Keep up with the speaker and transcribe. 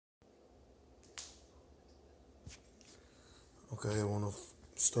Okay, I want to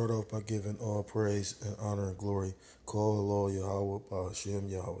start off by giving all praise and honor and glory. Call Allah Yahweh,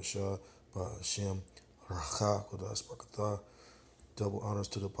 Ba'ashem, Yahweh Shah, Ba'ashem, Rachah, Kodash Barakatah. Double honors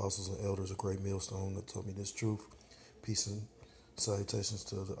to the apostles and elders, a great millstone that taught me this truth. Peace and salutations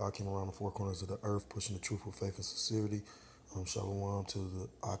to the Akim around the four corners of the earth, pushing the truth with faith and sincerity. Shalom to the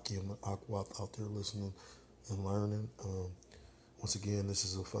Akim and Akwat out there listening and learning. Once again, this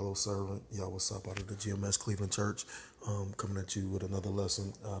is a fellow servant, Yahweh Sap out of the GMS Cleveland Church, coming at you with another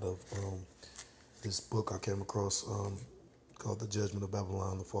lesson out of this book I came across called The Judgment of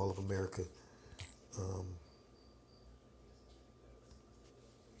Babylon, The Fall of America. Um,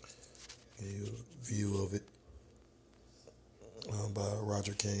 a view of it by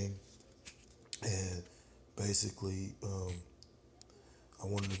Roger King. And basically, I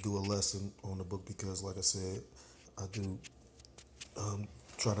wanted to do a lesson on the book because, like I said, I do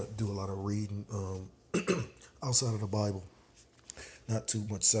try to do a lot of reading outside of the Bible. Not too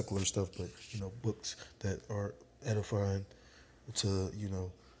much secular stuff, but books that are edifying to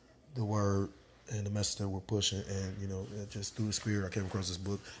the word and the message that we're pushing. And just through the spirit, I came across this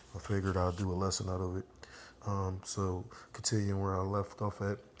book. I figured I'd do a lesson out of it. So continuing where I left off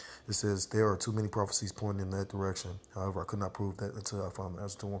at, it says there are too many prophecies pointing in that direction. However, I could not prove that until I found the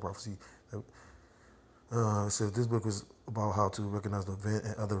answer to one prophecy. It says this book is about how to recognize the event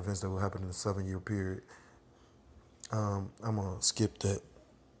and other events that will happen in a 7-year period. I'm gonna skip that.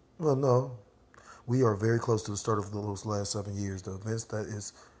 Well, no, we are very close to the start of those last 7 years. The events that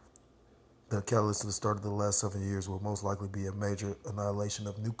is the catalyst to the start of the last 7 years will most likely be a major annihilation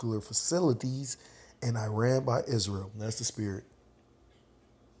of nuclear facilities in Iran by Israel. That's the spirit.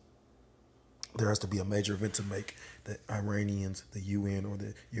 There has to be a major event to make the Iranians, the UN, or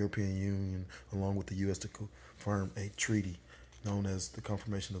the European Union, along with the U.S., to confirm a treaty known as the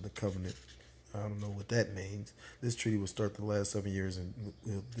Confirmation of the Covenant. I don't know what that means. This treaty will start the last 7 years and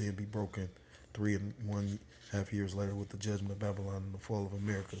will then be broken 3.5 years later with the judgment of Babylon and the fall of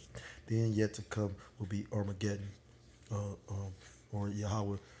America. Then yet to come will be Armageddon, or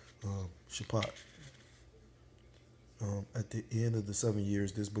Yahweh Shabbat. At the end of the 7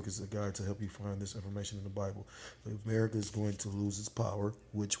 years, this book is a guide to help you find this information in the Bible. America is going to lose its power,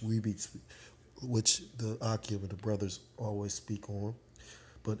 which which the Akim and the brothers always speak on.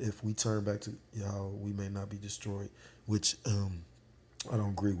 But if we turn back to Yahweh, we may not be destroyed, which I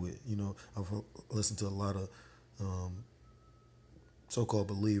don't agree with. I've listened to a lot of so-called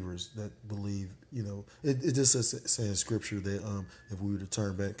believers that believe, it just says saying scripture that if we were to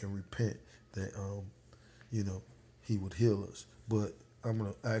turn back and repent, that you know, he would heal us. But I'm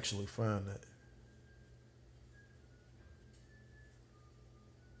gonna actually find that.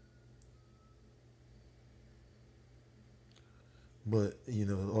 But it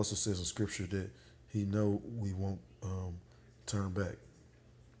also says in scripture that he know we won't turn back.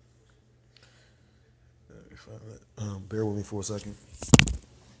 Let me find that. Bear with me for a second.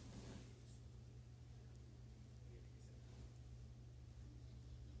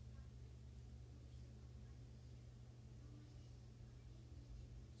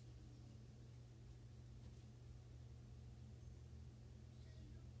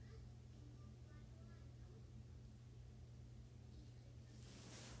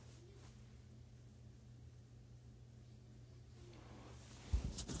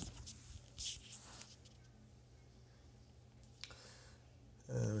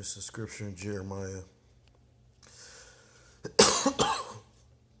 It's a scripture in Jeremiah. It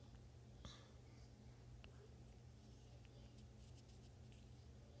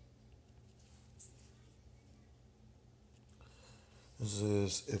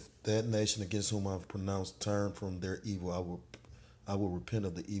says, "If that nation against whom I've pronounced turn from their evil, I will repent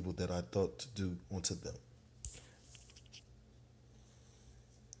of the evil that I thought to do unto them."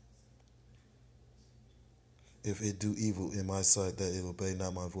 If it do evil in my sight that it obey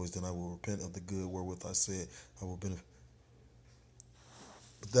not my voice, then I will repent of the good wherewith I said I will benefit.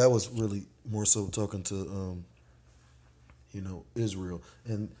 But that was really more so talking to Israel.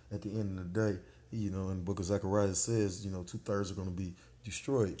 And at the end of the day, in the book of Zechariah it says, 2/3 are going to be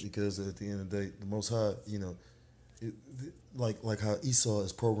destroyed because at the end of the day, the Most High, it, like how Esau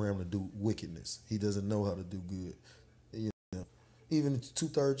is programmed to do wickedness. He doesn't know how to do good. You know, even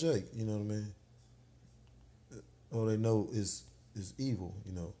 2/3 Jake, you know what I mean? All they know is evil.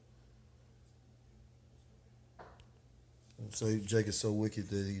 So Jake is so wicked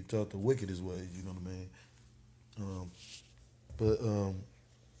that he taught the wicked his ways. You know what I mean? But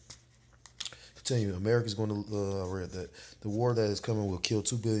continue. America's going to. I read that the war that is coming will kill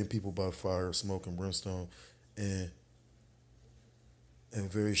 2 billion people by fire, smoke, and brimstone, and in a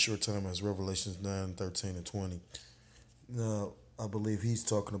very short time, as Revelations 9, 13, and 20. Now, I believe he's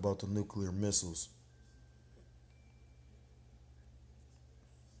talking about the nuclear missiles.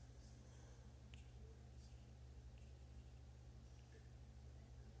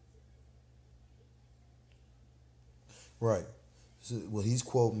 Right. So what he's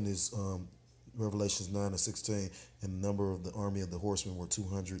quoting is Revelations 9 and 16, and the number of the army of the horsemen were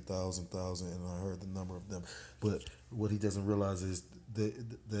 200,000, and I heard the number of them. But what he doesn't realize is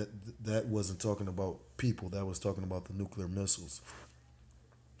that wasn't talking about people. That was talking about the nuclear missiles.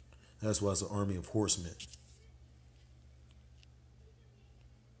 That's why it's an army of horsemen.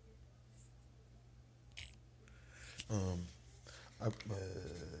 Um,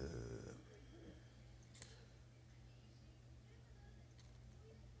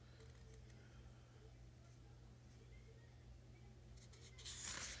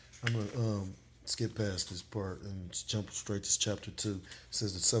 I'm gonna skip past this part and jump straight to chapter 2. It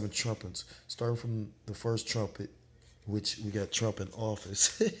says the seven trumpets, starting from the first trumpet, which we got Trump in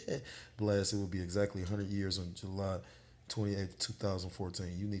office. Blast, it will be exactly 100 years on July 28th,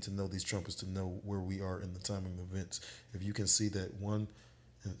 2014. You need to know these trumpets to know where we are in the timing of events. If you can see that 1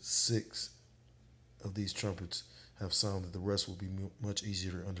 and 6 of these trumpets have sounded, the rest will be much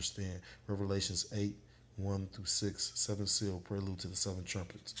easier to understand. Revelations 8, 1 through 6, seven seal, prelude to the seven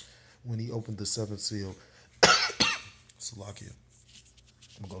trumpets. When he opened the seventh seal, Salakia,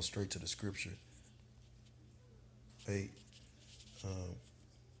 I'm going to go straight to the scripture. 8. Um,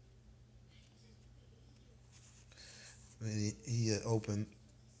 when he had opened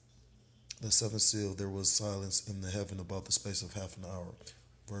the seventh seal, there was silence in the heaven about the space of half an hour.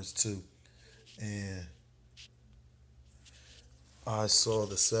 Verse 2. And I saw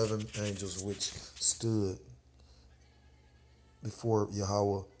the seven angels which stood before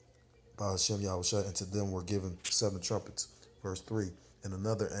Yahweh by Hashem Yahushua, and to them were given seven trumpets. Verse 3. And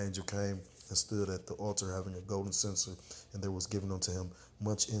another angel came and stood at the altar having a golden censer, and there was given unto him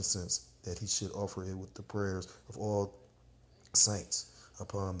much incense, that he should offer it with the prayers of all saints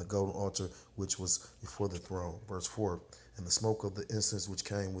upon the golden altar which was before the throne. Verse 4. And the smoke of the incense which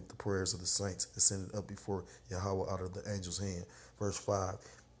came with the prayers of the saints ascended up before Yahweh out of the angel's hand. Verse 5.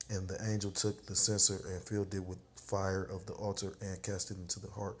 And the angel took the censer and filled it with fire of the altar and cast it into the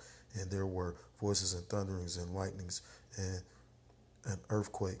heart. And there were voices and thunderings and lightnings and an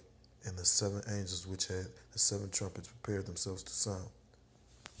earthquake. And the seven angels which had the seven trumpets prepared themselves to sound.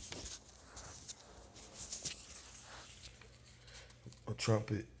 A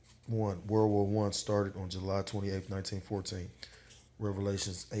trumpet one. World War One started on July 28th, 1914.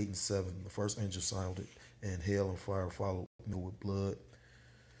 Revelations 8 and 7. The first angel sounded, and hail and fire followed, mingled with blood.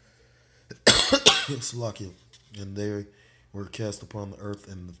 Salakia. And they were cast upon the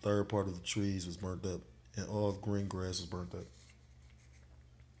earth, and the third part of the trees was burnt up, and all green grass was burnt up.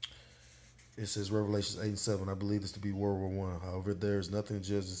 It says Revelations 8 and 7. I believe this to be World War One. However, there is nothing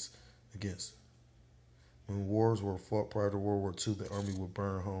judges against. When wars were fought prior to World War II, the army would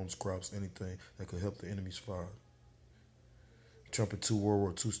burn homes, crops, anything that could help the enemy's fire. Trumpet 2 World War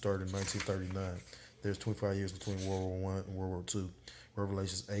II started in 1939. There's 25 years between World War One and World War II.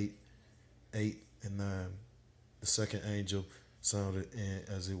 Revelations 8, 8 and 9. The second angel sounded, and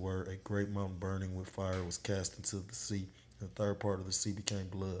as it were, a great mountain burning with fire was cast into the sea. And the third part of the sea became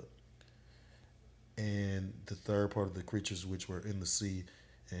blood. And the third part of the creatures which were in the sea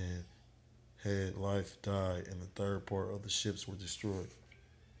and had life died, and the third part of the ships were destroyed.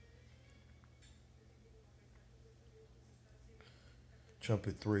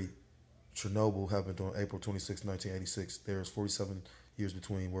 Trumpet 3. Chernobyl happened on April 26, 1986. There is 47 years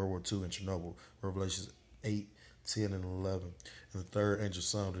between World War II and Chernobyl. Revelations 8, 10, and 11. And the third angel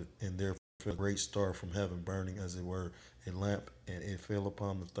sounded, and there fell a great star from heaven, burning as it were a lamp, and it fell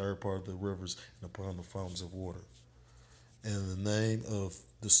upon the third part of the rivers and upon the fountains of water. And the name of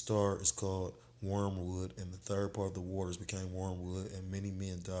the star is called Wormwood, and the third part of the waters became wormwood, and many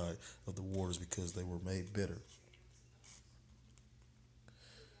men died of the waters because they were made bitter.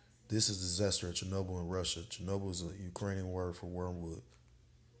 This is disaster at Chernobyl in Russia. Chernobyl is a Ukrainian word for wormwood,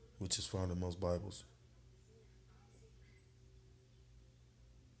 which is found in most Bibles.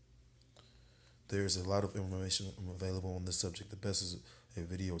 There is a lot of information available on this subject. The best is a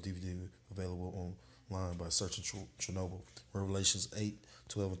video or DVD available online by searching Chernobyl. Revelations 8,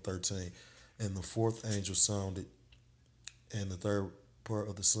 12, and 13. And the fourth angel sounded, and the third part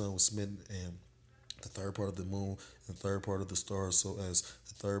of the sun was smitten, and the third part of the moon, and the third part of the stars, so as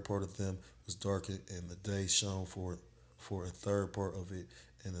the third part of them was darkened, and the day shone for a third part of it,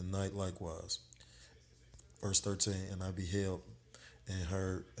 and the night likewise. Verse 13. And I beheld and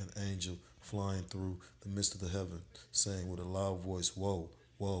heard an angel flying through the midst of the heaven, saying with a loud voice, Woe,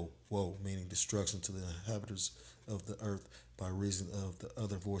 woe, woe, meaning destruction to the inhabitants of the earth by reason of the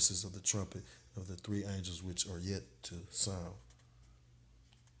other voices of the trumpet of the three angels which are yet to sound.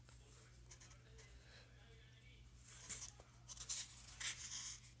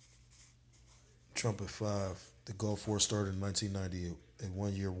 Trumpet 5. The Gulf War started in 1990, a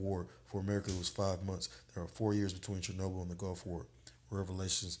 1 year war. For America, it was 5 months. There are 4 years between Chernobyl and the Gulf War.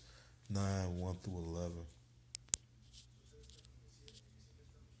 Revelations 9 1 through 11.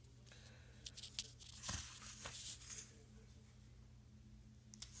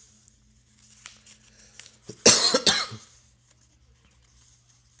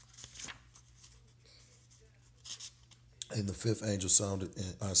 And the fifth angel sounded,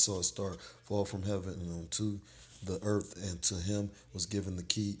 and I saw a star fall from heaven and onto the earth, and to him was given the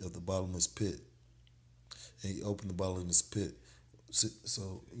key of the bottomless pit. And he opened the bottomless pit.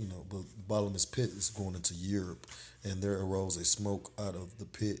 So, the bottomless pit is going into Europe. And there arose a smoke out of the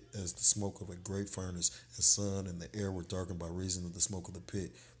pit as the smoke of a great furnace, and sun and the air were darkened by reason of the smoke of the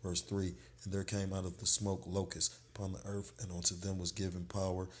pit. Verse 3. And there came out of the smoke locusts upon the earth, and unto them was given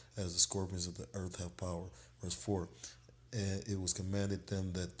power, as the scorpions of the earth have power. Verse 4. And it was commanded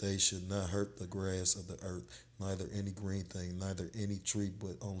them that they should not hurt the grass of the earth, neither any green thing, neither any tree,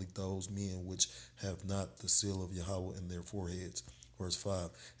 but only those men which have not the seal of Yahweh in their foreheads. Verse 5.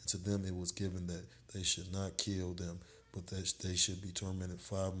 And to them it was given that they should not kill them, but that they should be tormented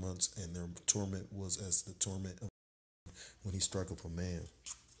 5 months, and their torment was as the torment of when he striketh a man.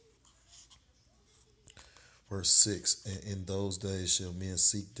 Verse 6. And in those days shall men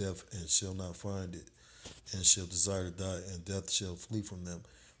seek death, and shall not find it, and shall desire to die, and death shall flee from them.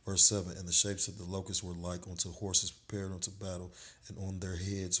 Verse 7. And the shapes of the locusts were like unto horses prepared unto battle, and on their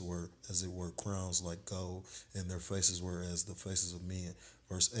heads were as it were crowns like gold, and their faces were as the faces of men.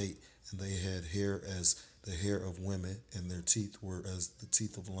 Verse 8. And they had hair as the hair of women, and their teeth were as the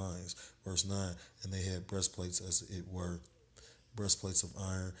teeth of lions. Verse 9. And they had breastplates as it were breastplates of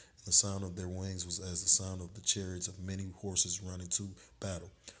iron, and the sound of their wings was as the sound of the chariots of many horses running to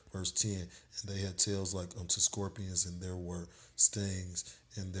battle. Verse 10. And they had tails like unto scorpions, and there were stings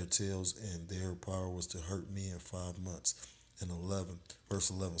in their tails, and their power was to hurt men 5 months. And 11, verse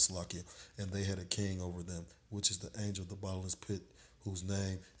 11, Slakia. And they had a king over them, which is the angel of the bottomless pit, whose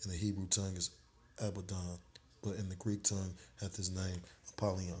name in the Hebrew tongue is Abaddon, but in the Greek tongue hath his name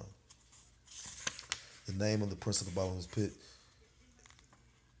Apollyon. The name of the prince of the bottomless pit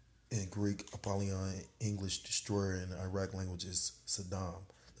in Greek, Apollyon, English, destroyer, in the Iraq language is Saddam.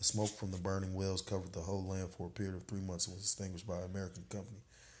 The smoke from the burning wells covered the whole land for a period of 3 months and was extinguished by an American company,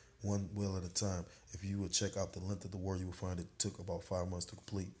 one well at a time. If you would check out the length of the war, you will find it took about 5 months to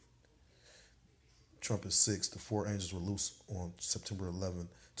complete. Trumpet 6, the four angels were loose on September 11,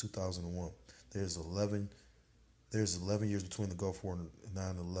 2001. There's 11 years between the Gulf War and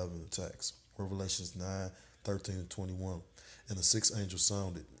 9/11 attacks. Revelations 9:13-21. And the sixth angel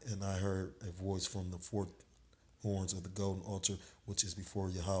sounded, and I heard a voice from the four horns of the golden altar which is before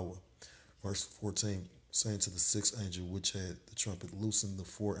Yahweh. Verse 14, saying to the sixth angel which had the trumpet, loosen the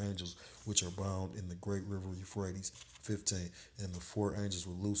four angels which are bound in the great river Euphrates. 15, and the four angels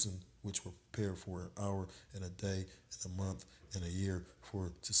were loosened which were prepared for an hour and a day and a month and a year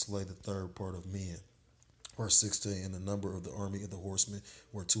for to slay the third part of men. Verse 16, and the number of the army of the horsemen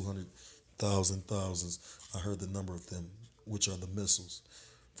were 200,000 thousands. I heard the number of them, which are the missiles.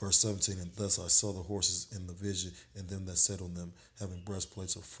 Verse 17, and thus I saw the horses in the vision, and them that sat on them, having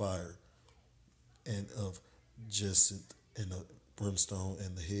breastplates of fire, and of jacinth, and of brimstone,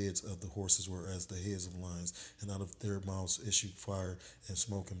 and the heads of the horses were as the heads of lions, and out of their mouths issued fire, and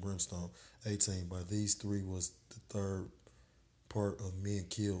smoke, and brimstone. 18, by these three was the third part of men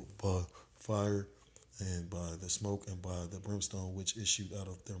killed by fire, and by the smoke, and by the brimstone which issued out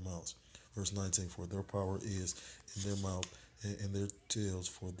of their mouths. Verse 19, for their power is in their mouth and in their tails,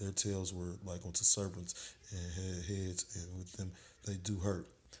 for their tails were like unto serpents, and had heads, and with them they do hurt.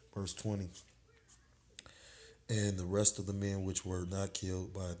 Verse 20, and the rest of the men which were not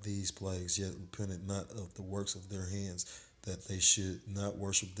killed by these plagues, yet repented not of the works of their hands, that they should not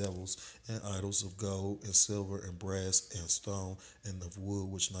worship devils and idols of gold and silver and brass and stone and of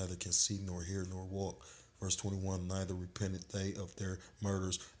wood, which neither can see nor hear nor walk. Verse 21, neither repented they of their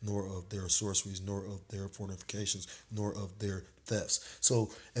murders, nor of their sorceries, nor of their fornications, nor of their thefts. So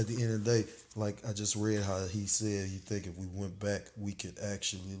at the end of the day, like I just read how he said he think if we went back, we could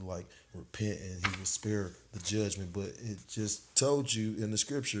actually like repent and he would spare the judgment. But it just told you in the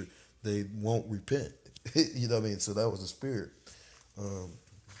scripture they won't repent. You know what I mean? So that was the spirit. Um,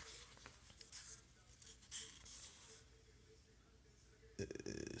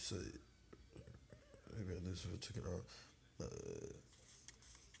 so maybe this took it out.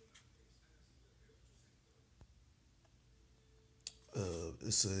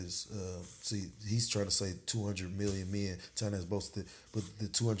 it says, see, he's trying to say 200 million men. China has boasted, but the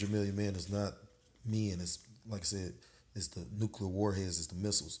 200 million men is not men. It's like I said, it's the nuclear warheads, it's the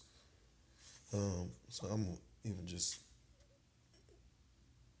missiles. So I'm gonna even just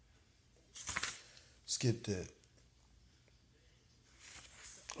skip that.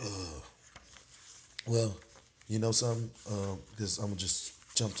 Well, you know something? This I'm gonna just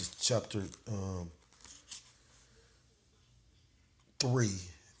jump to chapter 3,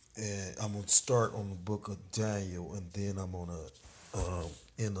 and I'm gonna start on the book of Daniel, and then I'm gonna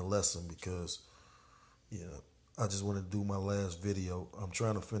end the lesson because I just want to do my last video. I'm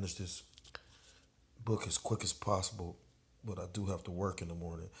trying to finish this book as quick as possible, but I do have to work in the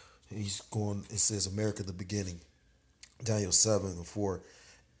morning. He's going. It says America, the beginning. Daniel 7:4.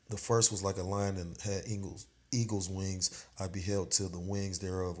 The first was like a lion and had eagle's wings. I beheld till the wings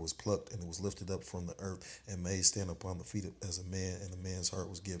thereof was plucked, and it was lifted up from the earth and made stand upon the feet as a man, and a man's heart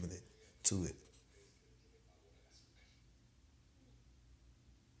was given it to it.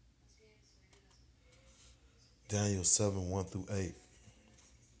 Daniel 7:1-8.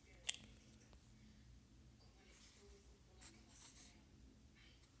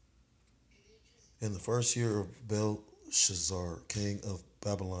 In the first year of Belshazzar, king of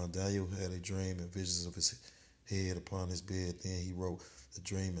Babylon, Daniel had a dream and visions of his head upon his bed. Then he wrote the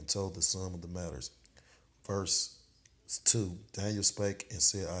dream and told the sum of the matters. Verse 2. Daniel spake and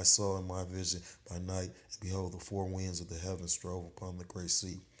said, I saw in my vision by night, and behold, the four winds of the heavens strove upon the great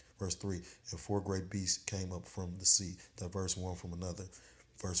sea. Verse 3. And four great beasts came up from the sea, diverse one from another.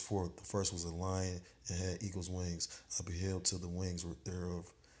 Verse 4. The first was a lion and had eagle's wings. I beheld till the wings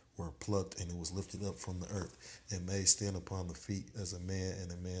thereof were plucked, and it was lifted up from the earth, and made stand upon the feet as a man, and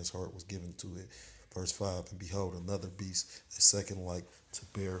a man's heart was given to it. Verse 5. And behold, another beast, a second like to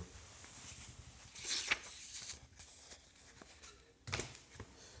bear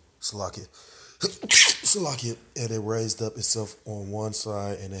Salakia. Salakia. And it raised up itself on one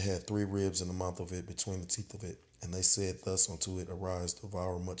side, and it had three ribs in the mouth of it, between the teeth of it. And they said thus unto it, Arise,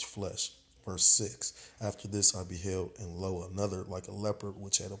 devour much flesh. Verse 6. After this I beheld, and lo, another like a leopard,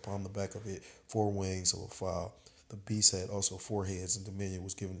 which had upon the back of it four wings of a fowl. The beast had also four heads, and dominion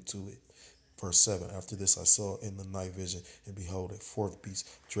was given to it. Verse 7. After this I saw in the night vision, and behold, a fourth beast,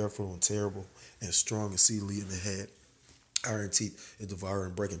 dreadful and terrible, and strong exceedingly, and it had iron teeth, and devoured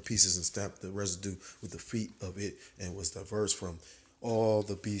and breaking pieces, and stamped the residue with the feet of it, and was diverse from all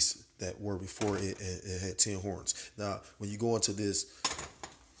the beasts that were before it, and it had 10 horns. Now, when you go into this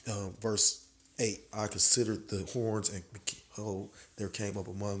verse 8, I considered the horns, and behold, there came up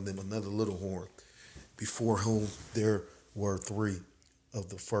among them another little horn, before whom there were three of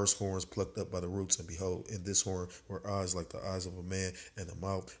the first horns plucked up by the roots, and behold, in this horn were eyes like the eyes of a man, and a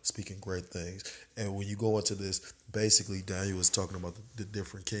mouth speaking great things. And when you go into this, basically Daniel is talking about the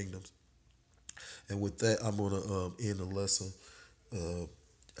different kingdoms. And with that, I'm gonna end the lesson.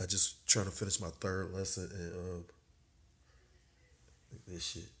 I just trying to finish my third lesson, and this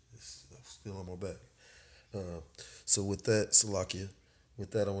shit is still on my back. So with that, Salakia,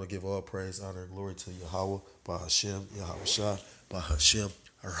 with that, I want to give all praise, honor, and glory to Yahweh, Bahashem, Yahweh Shah, Bahashem,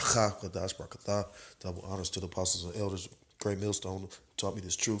 Arachah, Kadash, Barakatah. Double honors to the apostles and elders, great millstone, who taught me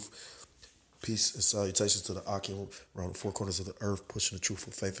this truth. Peace and salutations to the Akim around the four corners of the earth, pushing the truth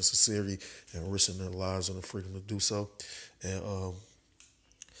with faith and sincerity, and risking their lives and the freedom to do so. And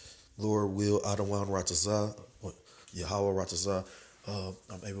Lord will, Adawan Ratazah, Yahweh Ratazah,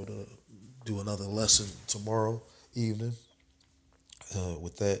 I'm able to do another lesson tomorrow evening.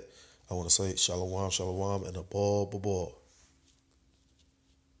 With that, I want to say shalom, shalom, and a ball, ball.